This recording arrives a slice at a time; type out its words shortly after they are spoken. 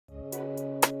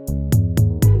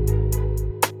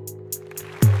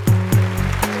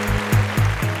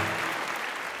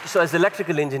So as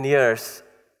electrical engineers,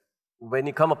 when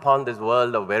you come upon this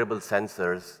world of wearable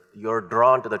sensors, you're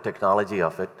drawn to the technology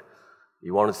of it.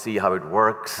 You want to see how it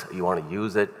works. You want to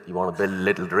use it. You want to build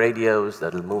little radios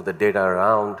that will move the data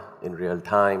around in real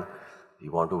time.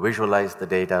 You want to visualize the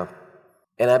data.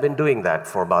 And I've been doing that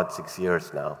for about 6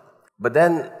 years now. But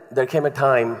then there came a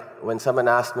time when someone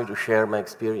asked me to share my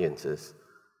experiences.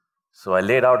 So I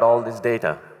laid out all this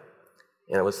data,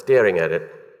 and I was staring at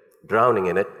it, drowning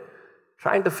in it,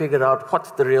 trying to figure out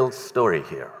what's the real story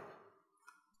here.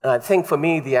 And I think for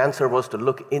me, the answer was to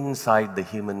look inside the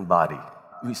human body.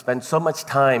 We spend so much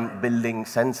time building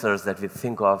sensors that we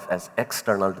think of as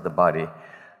external to the body.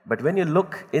 But when you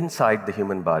look inside the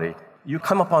human body, you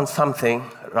come upon something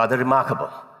rather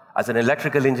remarkable. As an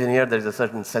electrical engineer, there's a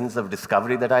certain sense of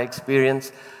discovery that I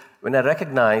experience when I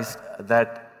recognized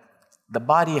that the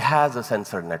body has a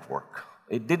sensor network.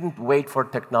 It didn't wait for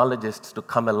technologists to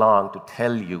come along to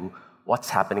tell you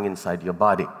what's happening inside your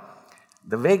body.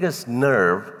 The vagus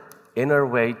nerve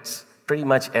innervates pretty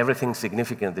much everything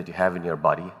significant that you have in your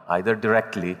body, either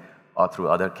directly or through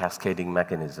other cascading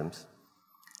mechanisms.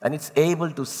 And it's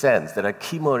able to sense. There are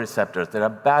chemoreceptors, there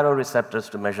are baroreceptors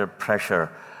to measure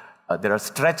pressure, there are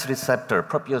stretch receptors,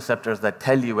 proprioceptors that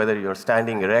tell you whether you're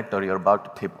standing erect or you're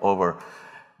about to tip over.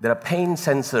 There are pain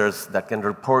sensors that can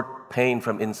report pain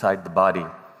from inside the body.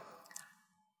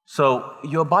 So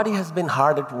your body has been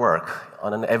hard at work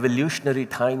on an evolutionary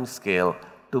time scale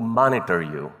to monitor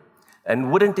you. And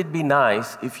wouldn't it be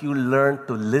nice if you learned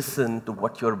to listen to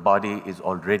what your body is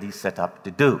already set up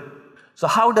to do? So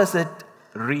how does it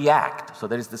react? So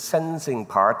there is the sensing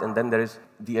part, and then there is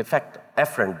the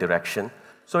efferent direction.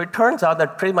 So it turns out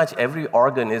that pretty much every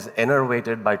organ is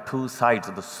innervated by two sides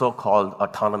of the so-called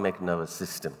autonomic nervous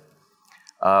system.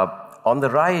 On the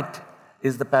right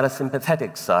is the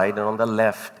parasympathetic side, and on the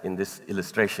left in this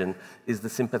illustration is the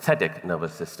sympathetic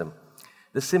nervous system.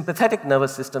 The sympathetic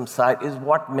nervous system side is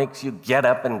what makes you get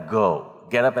up and go,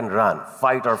 get up and run,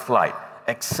 fight or flight,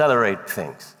 accelerate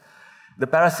things. The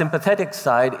parasympathetic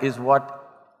side is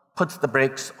what puts the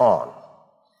brakes on,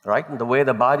 right? And the way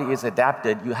the body is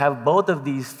adapted, you have both of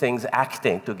these things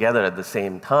acting together at the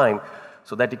same time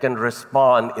so that you can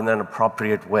respond in an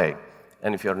appropriate way.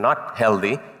 And if you're not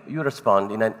healthy, you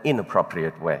respond in an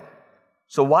inappropriate way.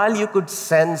 So while you could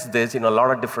sense this in a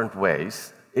lot of different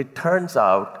ways, it turns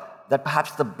out that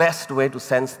perhaps the best way to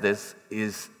sense this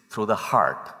is through the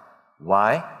heart.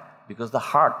 Why? Because the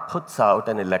heart puts out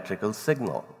an electrical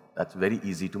signal that's very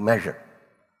easy to measure.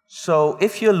 So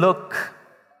if you look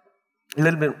a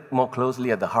little bit more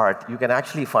closely at the heart, you can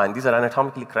actually find, these are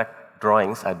anatomically correct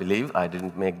drawings, I believe, I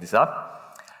didn't make this up.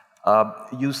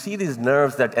 You see these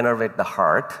nerves that innervate the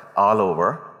heart all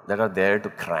over that are there to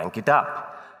crank it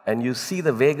up. And you see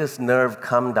the vagus nerve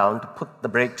come down to put the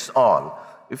brakes on.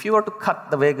 If you were to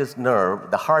cut the vagus nerve,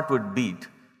 the heart would beat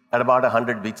at about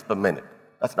 100 beats per minute.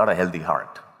 That's not a healthy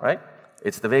heart, right?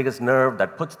 It's the vagus nerve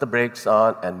that puts the brakes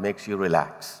on and makes you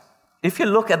relax. If you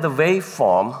look at the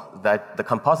waveform, the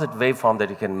composite waveform that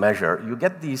you can measure, you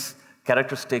get these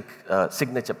characteristic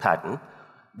signature pattern.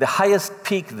 The highest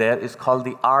peak there is called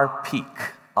the R peak,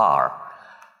 R.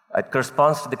 It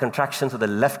corresponds to the contractions of the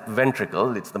left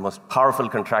ventricle. It's the most powerful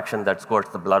contraction that squirts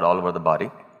the blood all over the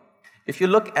body. If you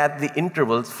look at the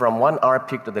intervals from one R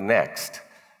peak to the next,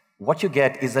 what you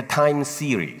get is a time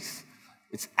series.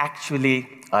 It's actually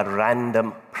a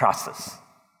random process.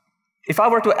 If I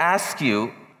were to ask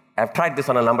you, I've tried this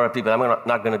on a number of people, I'm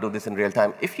not going to do this in real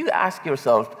time. If you ask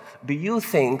yourself, do you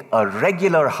think a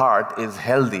regular heart is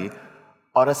healthy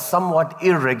or a somewhat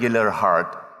irregular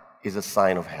heart is a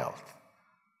sign of health?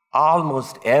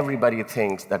 Almost everybody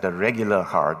thinks that a regular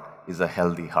heart is a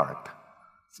healthy heart.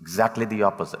 It's exactly the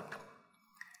opposite.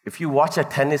 If you watch a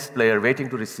tennis player waiting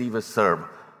to receive a serve,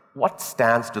 what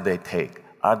stance do they take?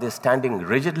 Are they standing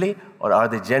rigidly or are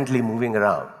they gently moving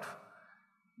around?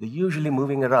 They're usually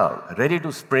moving around, ready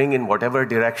to spring in whatever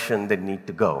direction they need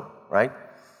to go, right?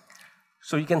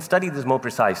 So you can study this more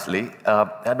precisely.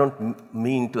 I don't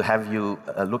mean to have you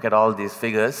look at all these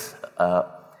figures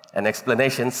and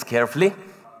explanations carefully,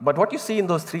 but what you see in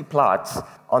those three plots,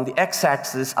 on the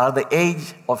x-axis are the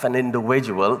age of an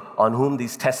individual on whom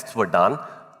these tests were done.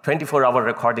 24-hour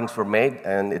recordings were made,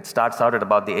 and it starts out at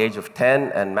about the age of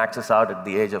 10 and maxes out at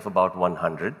the age of about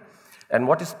 100. And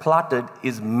what is plotted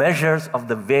is measures of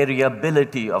the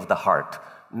variability of the heart,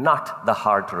 not the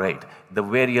heart rate, the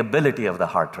variability of the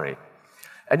heart rate.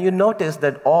 And you notice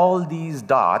that all these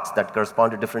dots that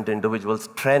correspond to different individuals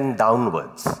trend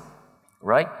downwards,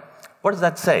 right? What does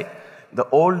that say? The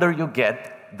older you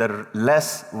get, the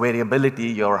less variability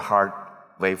your heart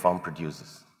waveform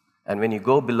produces. And when you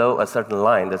go below a certain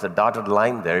line, there's a dotted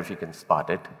line there, if you can spot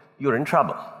it. you're in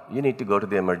trouble. You need to go to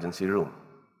the emergency room.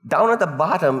 Down at the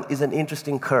bottom is an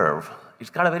interesting curve.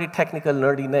 It's got a very technical,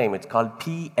 nerdy name. It's called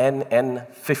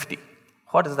PNN50.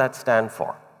 What does that stand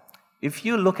for? If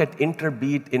you look at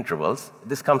interbeat intervals,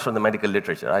 this comes from the medical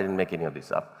literature. I didn't make any of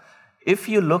this up. If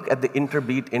you look at the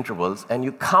interbeat intervals and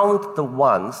you count the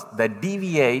ones that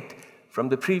deviate from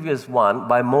the previous one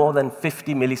by more than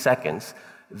 50 milliseconds,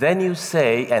 then you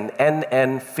say an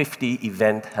NN50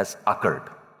 event has occurred.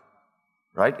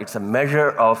 Right? It's a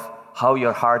measure of how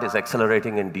your heart is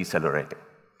accelerating and decelerating.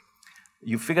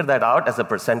 You figure that out as a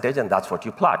percentage, and that's what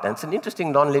you plot. And it's an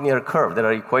interesting nonlinear curve. There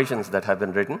are equations that have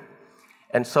been written.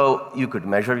 And so you could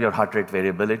measure your heart rate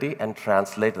variability and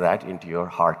translate that into your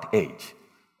heart age.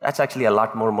 That's actually a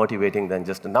lot more motivating than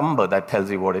just a number that tells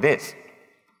you what it is.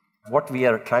 What we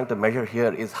are trying to measure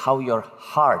here is how your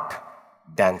heart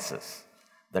dances.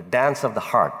 The dance of the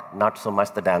heart, not so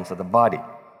much the dance of the body.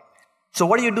 So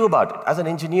what do you do about it? As an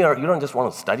engineer, you don't just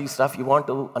want to study stuff, you want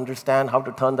to understand how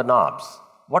to turn the knobs.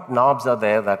 What knobs are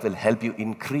there that will help you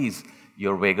increase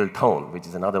your vagal tone, which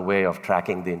is another way of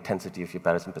tracking the intensity of your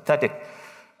parasympathetic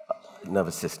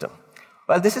nervous system?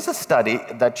 Well, this is a study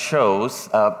that shows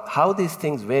how these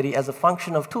things vary as a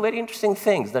function of two very interesting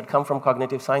things that come from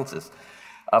cognitive sciences.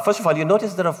 First of all, you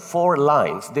notice there are 4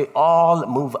 lines. They all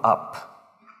move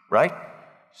up, right?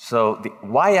 So the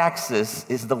y-axis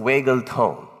is the vagal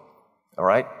tone, all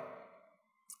right?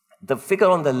 The figure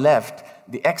on the left,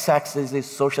 the x-axis is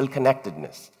social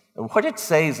connectedness. And what it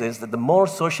says is that the more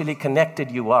socially connected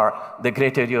you are, the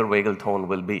greater your vagal tone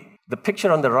will be. The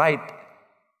picture on the right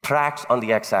tracks on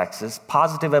the x-axis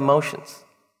positive emotions.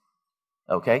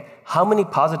 Okay? How many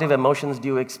positive emotions do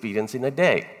you experience in a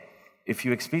day? If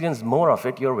you experience more of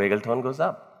it, your vagal tone goes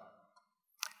up.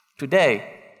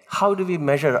 Today, how do we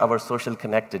measure our social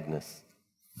connectedness?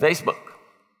 Facebook.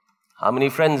 How many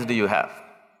friends do you have?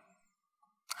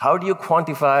 How do you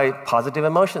quantify positive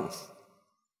emotions?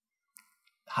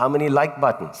 How many like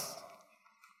buttons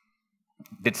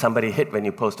did somebody hit when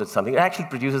you posted something? It actually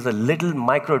produces a little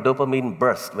micro dopamine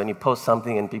burst when you post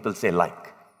something and people say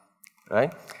like,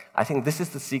 right? I think this is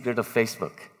the secret of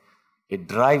Facebook. It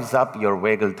drives up your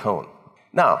vagal tone.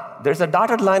 Now, there's a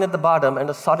dotted line at the bottom and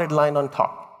a solid line on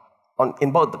top,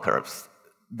 in both the curves.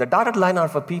 The dotted line are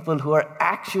for people who are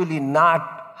actually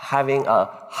not having a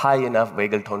high enough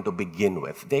vagal tone to begin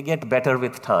with. They get better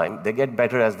with time. They get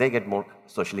better as they get more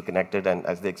socially connected and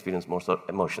as they experience more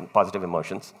positive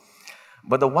emotions.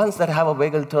 But the ones that have a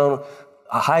vagal tone,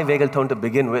 a high vagal tone to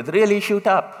begin with, really shoot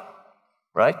up,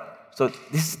 right? So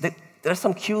there are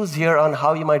some cues here on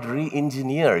how you might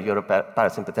re-engineer your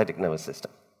parasympathetic nervous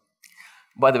system.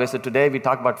 By the way, so today we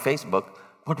talk about Facebook,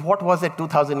 but what was it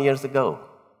 2,000 years ago?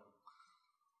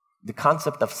 The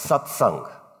concept of satsang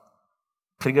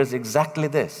triggers exactly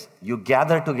this. You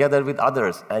gather together with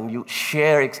others and you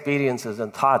share experiences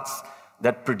and thoughts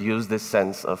that produce this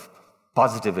sense of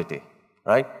positivity,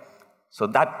 right? So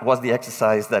that was the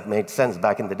exercise that made sense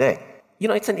back in the day. You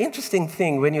know, it's an interesting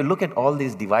thing when you look at all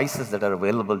these devices that are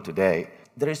available today.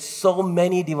 There are so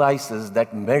many devices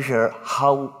that measure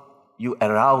how you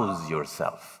arouse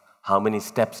yourself. How many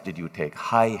steps did you take?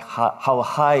 How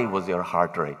high was your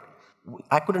heart rate?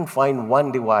 I couldn't find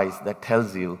one device that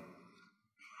tells you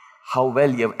how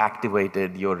well you've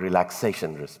activated your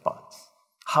relaxation response.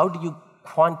 How do you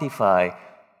quantify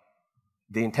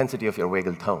the intensity of your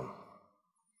vagal tone?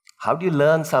 How do you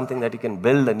learn something that you can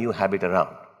build a new habit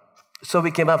around? So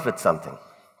we came up with something.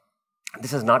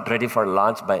 This is not ready for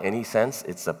launch by any sense.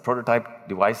 It's a prototype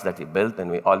device that we built,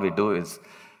 and all we do is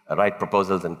write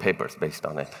proposals and papers based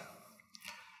on it.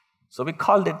 So we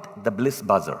called it the Bliss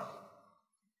buzzer.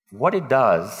 What it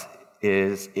does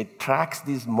is it tracks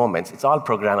these moments. It's all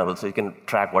programmable, so you can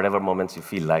track whatever moments you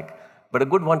feel like. But a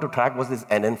good one to track was these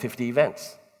NN50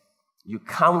 events. You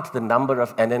count the number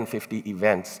of NN50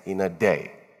 events in a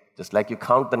day. Just like you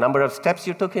count the number of steps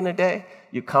you took in a day,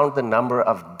 you count the number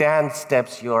of dance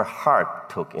steps your heart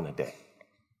took in a day.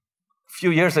 A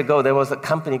few years ago, there was a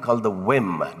company called the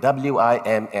WIM,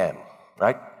 W-I-M-M,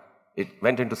 right? It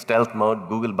went into stealth mode,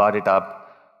 Google bought it up,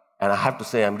 and I have to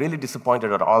say, I'm really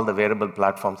disappointed at all the wearable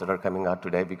platforms that are coming out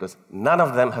today because none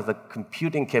of them has the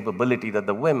computing capability that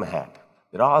the WIM had.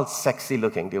 They're all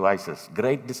sexy-looking devices,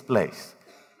 great displays,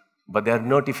 but they're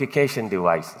notification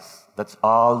devices. That's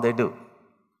all they do,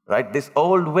 right? This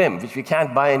old WIM, which we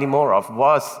can't buy anymore of,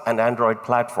 was an Android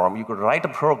platform. You could write a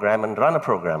program and run a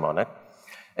program on it,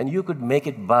 and you could make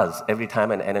it buzz every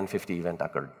time an NN50 event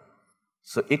occurred.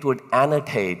 So it would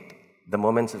annotate the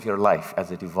moments of your life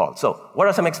as it evolved. So what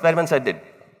are some experiments I did?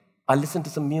 I listened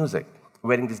to some music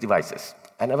wearing these devices,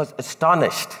 and I was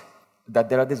astonished that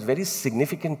there are these very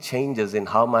significant changes in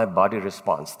how my body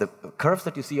responds. The curves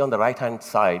that you see on the right-hand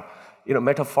side,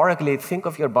 metaphorically, think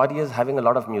of your body as having a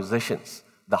lot of musicians.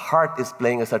 The heart is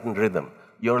playing a certain rhythm.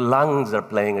 Your lungs are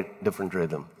playing a different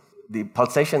rhythm. The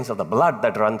pulsations of the blood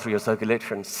that run through your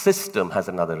circulation system has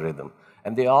another rhythm.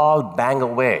 And they all bang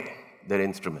away their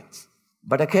instruments.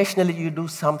 But occasionally you do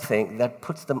something that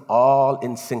puts them all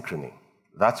in synchrony.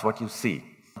 That's what you see.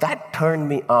 That turned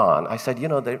me on. I said,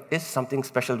 there is something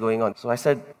special going on. So I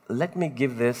said, let me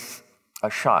give this a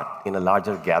shot in a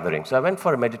larger gathering. So I went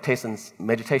for a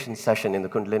meditation session in the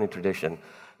Kundalini tradition.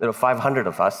 There were 500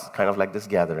 of us, kind of like this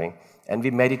gathering, and we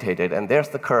meditated, and there's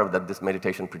the curve that this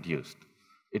meditation produced.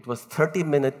 It was 30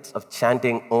 minutes of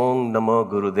chanting Om Namo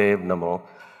Gurudev Namo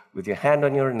with your hand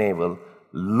on your navel,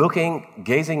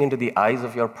 gazing into the eyes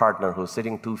of your partner who's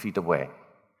sitting 2 feet away.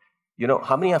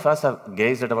 How many of us have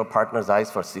gazed at our partner's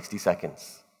eyes for 60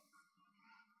 seconds?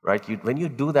 Right? When you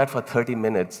do that for 30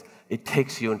 minutes, it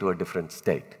takes you into a different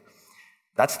state.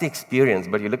 That's the experience,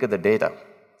 but you look at the data.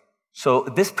 So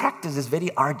this practice is very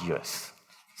arduous.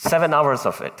 7 hours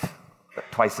of it,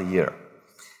 twice a year.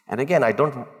 And again, I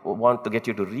don't want to get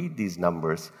you to read these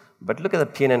numbers, but look at the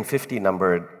PNN50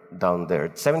 number down there,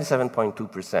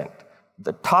 77.2%.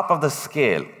 The top of the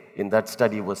scale in that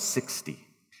study was 60.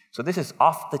 So this is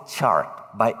off the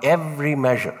chart by every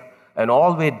measure. And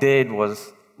all we did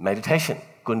was meditation,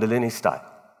 Kundalini style.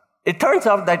 It turns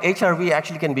out that HRV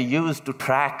actually can be used to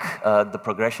track the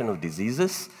progression of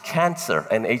diseases. Cancer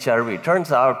and HRV. It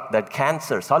turns out that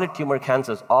solid tumor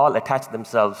cancers, all attach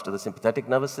themselves to the sympathetic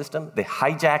nervous system. They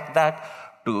hijack that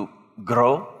to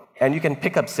grow. And you can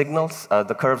pick up signals.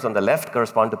 The curves on the left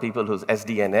correspond to people whose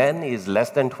SDNN is less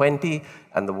than 20,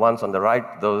 and the ones on the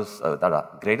right, those that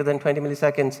are greater than 20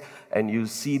 milliseconds. And you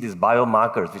see these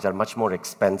biomarkers, which are much more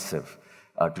expensive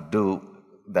to do,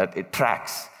 that it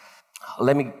tracks.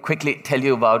 Let me quickly tell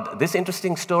you about this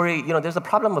interesting story. There's a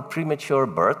problem of premature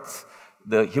births.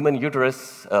 The human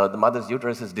uterus, the mother's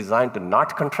uterus, is designed to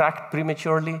not contract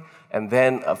prematurely, and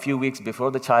then a few weeks before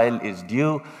the child is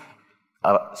due,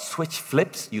 switch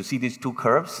flips. You see these two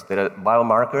curves. There are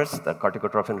biomarkers, the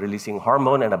corticotrophin-releasing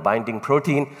hormone and a binding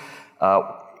protein.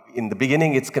 In the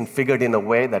beginning, it's configured in a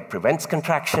way that prevents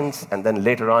contractions, and then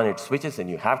later on it switches and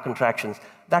you have contractions.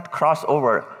 That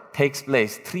crossover takes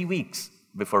place 3 weeks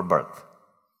before birth,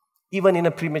 even in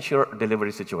a premature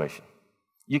delivery situation.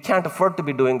 You can't afford to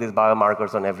be doing these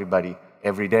biomarkers on everybody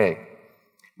every day.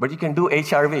 But you can do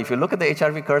HRV. If you look at the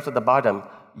HRV curves at the bottom,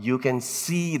 you can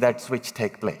see that switch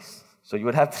take place. So you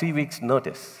would have 3 weeks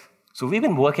notice. So we've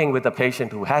been working with a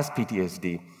patient who has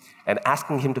PTSD and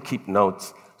asking him to keep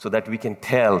notes so that we can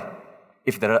tell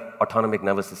if there are autonomic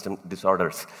nervous system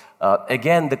disorders.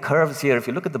 Again, the curves here, if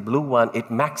you look at the blue one,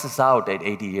 it maxes out at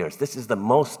 80 years. This is the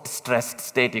most stressed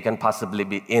state you can possibly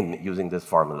be in using this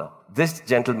formula. This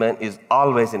gentleman is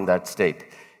always in that state,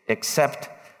 except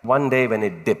one day when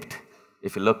it dipped.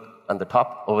 If you look on the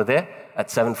top over there, at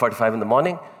 7:45 in the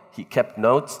morning, he kept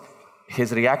notes.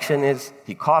 His reaction is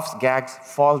he coughs, gags,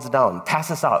 falls down,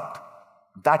 passes out.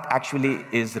 That actually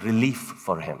is relief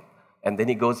for him. And then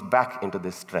he goes back into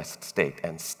this stressed state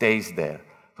and stays there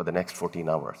for the next 14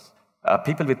 hours.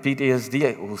 People with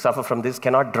PTSD who suffer from this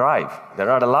cannot drive. They're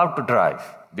not allowed to drive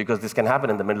because this can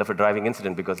happen in the middle of a driving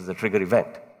incident because it's a trigger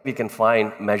event. We can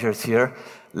find measures here.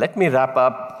 Let me wrap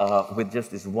up with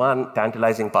just this one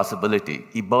tantalizing possibility.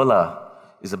 Ebola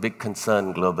is a big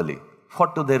concern globally.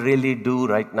 What do they really do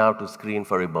right now to screen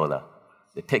for Ebola?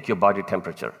 They take your body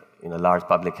temperature in a large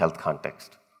public health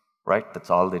context, right?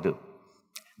 That's all they do.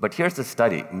 But here's the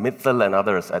study. Mittal and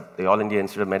others at the All India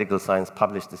Institute of Medical Science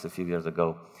published this a few years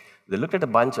ago. They looked at a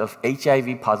bunch of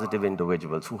HIV-positive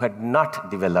individuals who had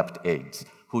not developed AIDS,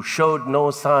 who showed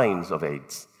no signs of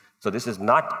AIDS. So this is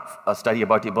not a study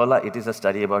about Ebola, it is a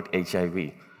study about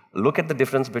HIV. Look at the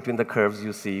difference between the curves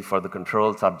you see for the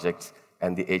control subjects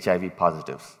and the HIV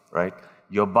positives, right?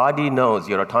 Your body knows,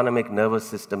 your autonomic nervous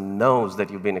system knows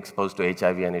that you've been exposed to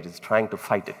HIV and it is trying to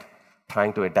fight it,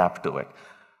 trying to adapt to it.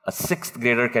 A 6th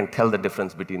grader can tell the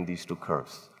difference between these two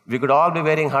curves. We could all be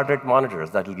wearing heart rate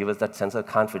monitors that will give us that sense of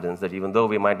confidence that even though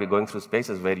we might be going through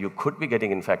spaces where you could be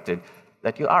getting infected,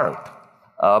 that you aren't.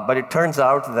 But it turns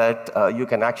out that you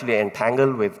can actually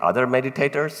entangle with other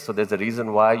meditators, so there's a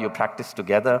reason why you practice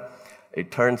together. It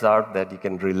turns out that you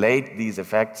can relate these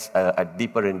effects at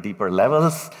deeper and deeper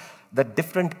levels. That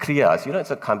different kriyas, it's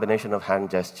a combination of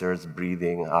hand gestures,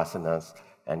 breathing, asanas,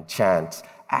 and chants,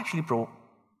 actually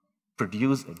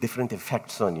produce different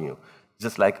effects on you.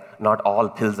 Just like not all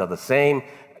pills are the same,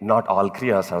 not all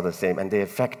kriyas are the same, and they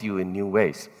affect you in new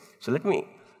ways. So let me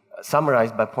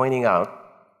summarize by pointing out,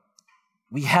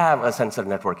 we have a sensor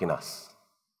network in us.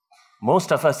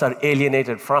 Most of us are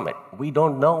alienated from it. We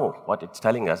don't know what it's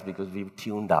telling us because we've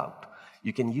tuned out.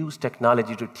 You can use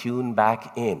technology to tune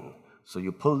back in. So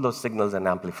you pull those signals and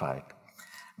amplify it.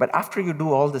 But after you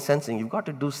do all the sensing, you've got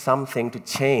to do something to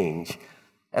change.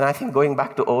 And I think going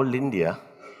back to old India,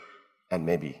 and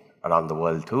maybe around the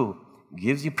world too,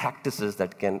 gives you practices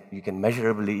that you can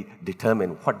measurably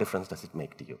determine what difference does it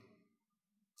make to you.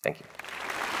 Thank you.